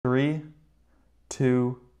3,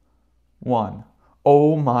 2, 1.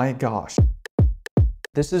 Oh my gosh.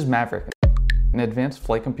 This is MAVERIK, an advanced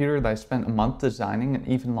flight computer that I spent a month designing and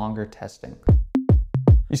even longer testing.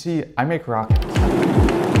 You see, I make rockets.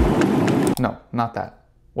 No, not that.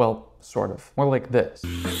 Well, sort of. More like this.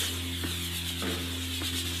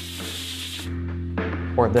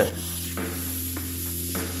 Or this.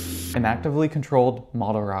 An actively controlled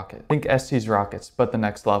model rocket. Think ST's rockets, but the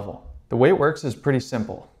next level. The way it works is pretty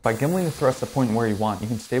simple. By gimbling the thrust to point where you want, you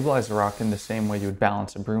can stabilize the rocket in the same way you would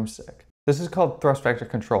balance a broomstick. This is called thrust vector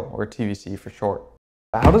control, or TVC for short.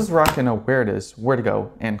 But how does the rocket know where it is, where to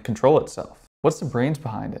go, and control itself? What's the brains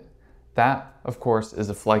behind it? That, of course, is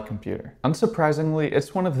a flight computer. Unsurprisingly,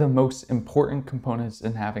 it's one of the most important components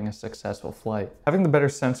in having a successful flight. Having the better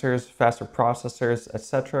sensors, faster processors,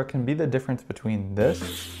 etc. can be the difference between this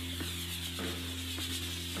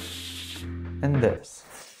and this.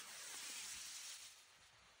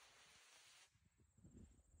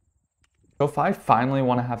 So if I finally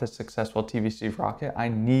want to have a successful TVC rocket, I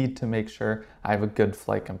need to make sure I have a good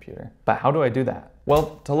flight computer. But how do I do that?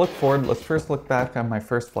 Well, to look forward, let's first look back on my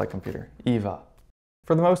first flight computer, EVA.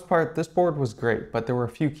 For the most part, this board was great, but there were a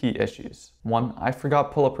few key issues. One, I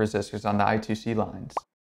forgot pull-up resistors on the I2C lines.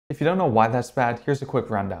 If you don't know why that's bad, here's a quick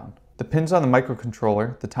rundown. The pins on the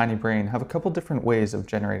microcontroller, the tiny brain, have a couple different ways of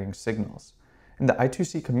generating signals. In the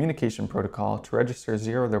I2C communication protocol, to register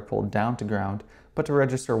 0, they're pulled down to ground, but to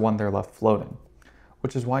register 1, they're left floating,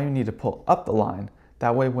 which is why you need to pull up the line.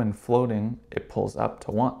 That way when floating, it pulls up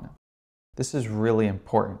to 1. This is really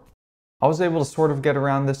important. I was able to sort of get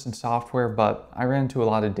around this in software, but I ran into a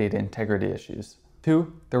lot of data integrity issues.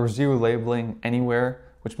 2, there was 0 labeling anywhere,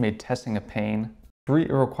 which made testing a pain. 3,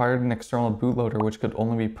 it required an external bootloader, which could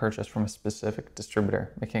only be purchased from a specific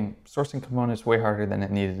distributor, making sourcing components way harder than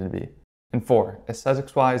it needed to be. And 4,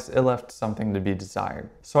 aesthetics-wise, it left something to be desired.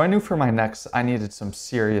 So I knew for my next, I needed some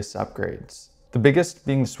serious upgrades. The biggest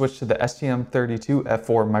being the switch to the STM32F4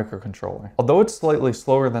 microcontroller. Although it's slightly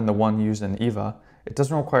slower than the one used in EVA, it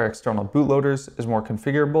doesn't require external bootloaders, is more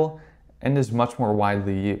configurable, and is much more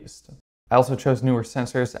widely used. I also chose newer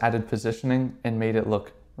sensors, added positioning, and made it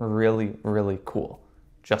look really, really cool.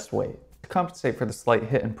 Just wait. To compensate for the slight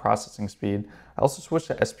hit in processing speed, I also switched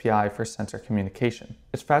to SPI for sensor communication.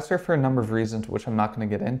 It's faster for a number of reasons which I'm not going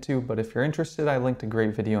to get into, but if you're interested, I linked a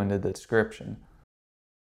great video in the description.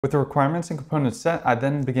 With the requirements and components set, I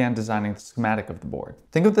then began designing the schematic of the board.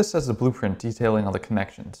 Think of this as a blueprint detailing all the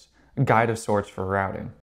connections, a guide of sorts for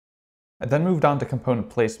routing. I then moved on to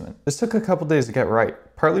component placement. This took a couple days to get right,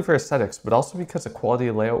 partly for aesthetics, but also because the quality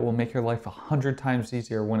of layout will make your life 100 times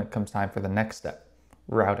easier when it comes time for the next step,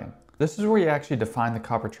 routing. This is where you actually define the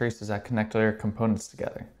copper traces that connect all your components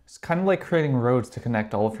together. It's kind of like creating roads to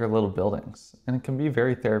connect all of your little buildings, and it can be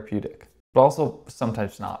very therapeutic. But also,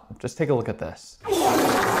 sometimes not. Just take a look at this.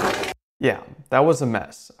 Yeah, that was a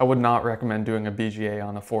mess. I would not recommend doing a BGA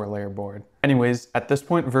on a 4-layer board. Anyways, at this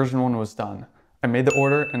point, version 1 was done. I made the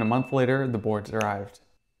order, and a month later, the boards arrived.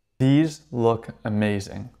 These look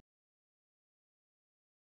amazing.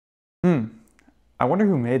 I wonder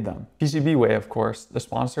who made them. PCBWay, of course, the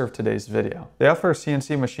sponsor of today's video. They offer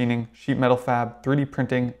CNC machining, sheet metal fab, 3D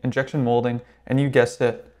printing, injection molding, and you guessed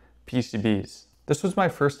it, PCBs. This was my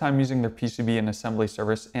first time using their PCB and assembly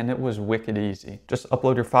service, and it was wicked easy. Just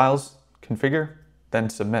upload your files, configure,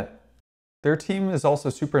 then submit. Their team is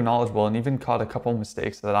also super knowledgeable and even caught a couple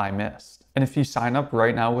mistakes that I missed. And if you sign up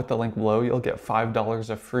right now with the link below, you'll get $5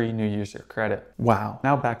 of free new user credit. Wow.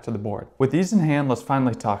 Now back to the board. With these in hand, let's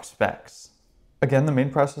finally talk specs. Again, the main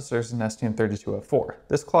processor is an STM32F4.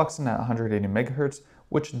 This clocks in at 180 MHz,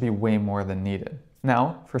 which would be way more than needed.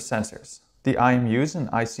 Now, for sensors. The IMU is an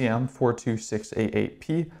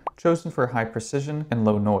ICM42688P, chosen for high precision and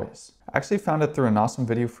low noise. I actually found it through an awesome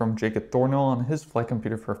video from Jacob Thornell on his flight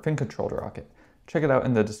computer for a fin-controlled rocket. Check it out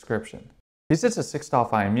in the description. Because it's a 6-DOF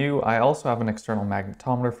IMU, I also have an external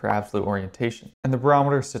magnetometer for absolute orientation, and the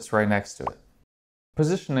barometer sits right next to it.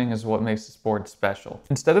 Positioning is what makes this board special.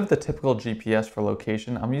 Instead of the typical GPS for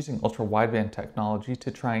location, I'm using ultra-wideband technology to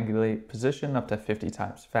triangulate position up to 50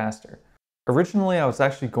 times faster. Originally, I was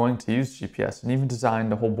actually going to use GPS and even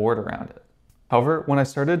designed a whole board around it. However, when I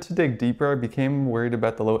started to dig deeper, I became worried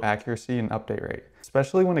about the low accuracy and update rate,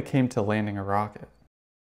 especially when it came to landing a rocket.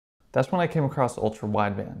 That's when I came across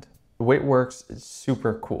ultra-wideband. The way it works is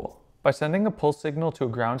super cool. By sending a pulse signal to a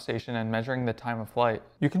ground station and measuring the time of flight,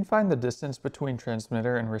 you can find the distance between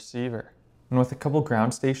transmitter and receiver. And with a couple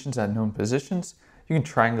ground stations at known positions, you can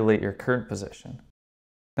triangulate your current position.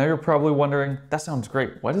 Now you're probably wondering, that sounds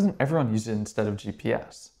great, why doesn't everyone use it instead of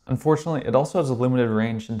GPS? Unfortunately, it also has a limited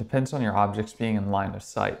range and depends on your objects being in line of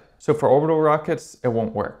sight. So for orbital rockets, it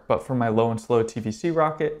won't work, but for my low and slow TVC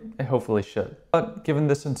rocket, it hopefully should. But given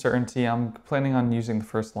this uncertainty, I'm planning on using the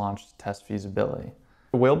first launch to test feasibility.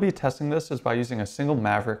 The way I'll be testing this is by using a single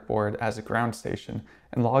MAVERIK board as a ground station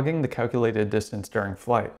and logging the calculated distance during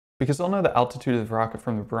flight. Because I'll know the altitude of the rocket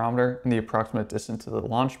from the barometer and the approximate distance to the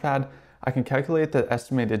launch pad, I can calculate the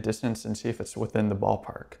estimated distance and see if it's within the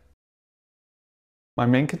ballpark. My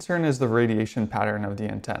main concern is the radiation pattern of the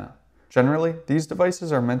antenna. Generally, these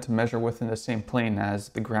devices are meant to measure within the same plane as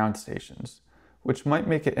the ground stations, which might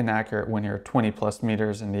make it inaccurate when you're 20 plus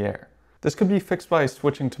meters in the air. This could be fixed by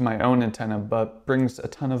switching to my own antenna, but brings a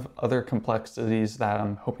ton of other complexities that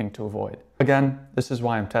I'm hoping to avoid. Again, this is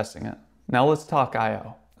why I'm testing it. Now let's talk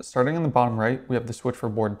I/O. Starting on the bottom right, we have the switch for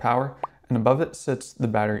board power, and above it sits the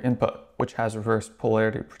battery input, which has reverse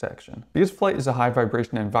polarity protection. Because flight is a high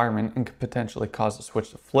vibration environment and could potentially cause the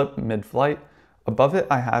switch to flip mid-flight, above it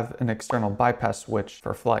I have an external bypass switch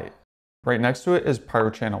for flight. Right next to it is pyro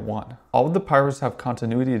channel 1. All of the pyros have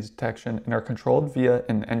continuity detection and are controlled via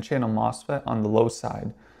an N-channel MOSFET on the low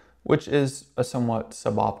side, which is a somewhat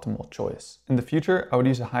suboptimal choice. In the future, I would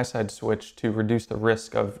use a high side switch to reduce the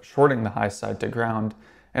risk of shorting the high side to ground,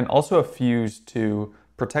 and also a fuse to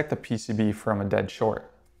protect the PCB from a dead short.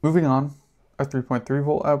 Moving on, a 3.3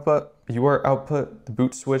 volt output, UART output, the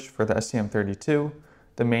boot switch for the STM32,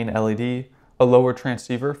 the main LED, a lower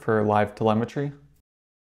transceiver for live telemetry,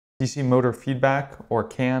 DC motor feedback or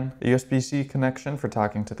CAN, a USB-C connection for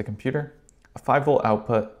talking to the computer, a 5 volt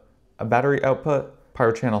output, a battery output,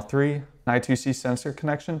 pyro channel 3, an I2C sensor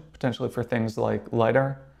connection, potentially for things like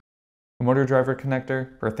LiDAR, a motor driver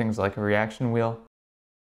connector for things like a reaction wheel,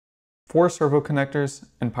 4 servo connectors,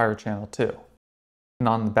 and pyro channel 2. And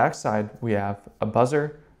on the back side, we have a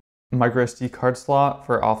buzzer, a microSD card slot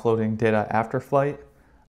for offloading data after flight,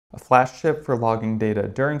 a flash chip for logging data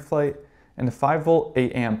during flight, and a 5 volt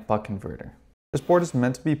 8 amp buck converter. This board is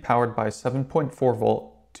meant to be powered by 7.4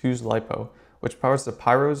 volt 2's LiPo, which powers the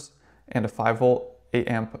pyros and a 5 volt 8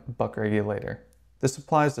 amp buck regulator. This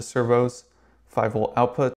applies the servos, 5 volt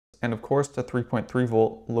output, and of course the 3.3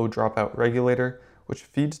 volt low dropout regulator, which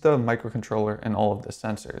feeds the microcontroller and all of the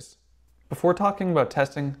sensors. Before talking about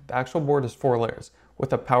testing, the actual board is 4 layers,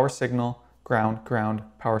 with a power signal, ground, ground,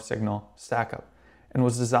 power signal, stack up, and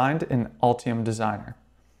was designed in Altium Designer.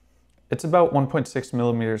 It's about 1.6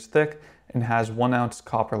 millimeters thick and has 1 ounce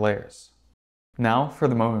copper layers. Now for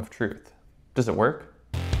the moment of truth. Does it work?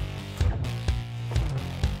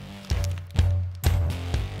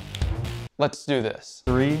 Let's do this.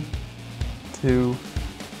 3, 2,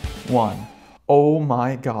 1. Oh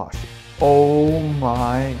my gosh. Oh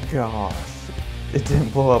my gosh. It didn't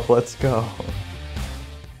blow up, let's go.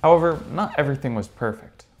 However, not everything was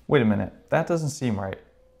perfect. Wait a minute, that doesn't seem right.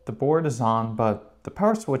 The board is on, but the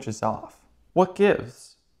power switch is off. What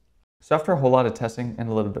gives? So after a whole lot of testing and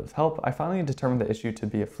a little bit of help, I finally determined the issue to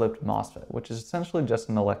be a flipped MOSFET, which is essentially just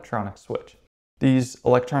an electronic switch. These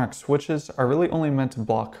electronic switches are really only meant to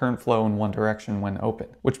block current flow in one direction when open,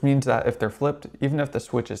 which means that if they're flipped, even if the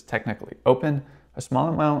switch is technically open, a small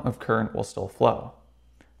amount of current will still flow.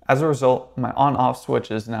 As a result, my on-off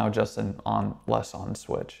switch is now just an on-less-on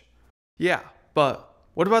switch. Yeah, but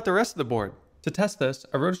what about the rest of the board? To test this,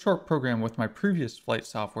 I wrote a short program with my previous flight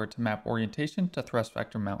software to map orientation to thrust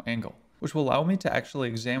vector mount angle, which will allow me to actually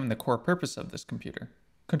examine the core purpose of this computer,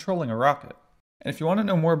 controlling a rocket. And if you want to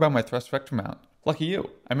know more about my thrust vector mount, lucky you,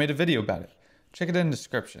 I made a video about it. Check it in the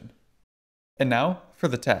description. And now for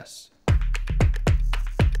the test.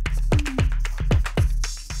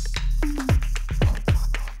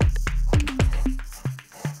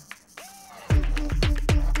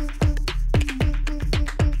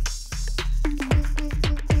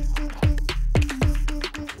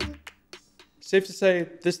 Safe to say,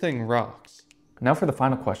 this thing rocks. Now for the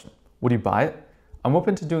final question. Would you buy it? I'm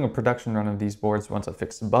open to doing a production run of these boards once I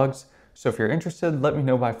fix the bugs, so if you're interested, let me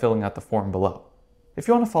know by filling out the form below. If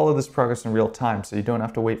you want to follow this progress in real time so you don't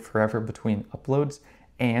have to wait forever between uploads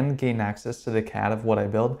and gain access to the CAD of what I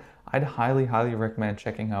build, I'd highly recommend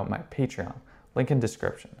checking out my Patreon, link in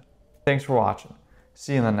description. Thanks for watching.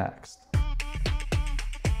 See you in the next.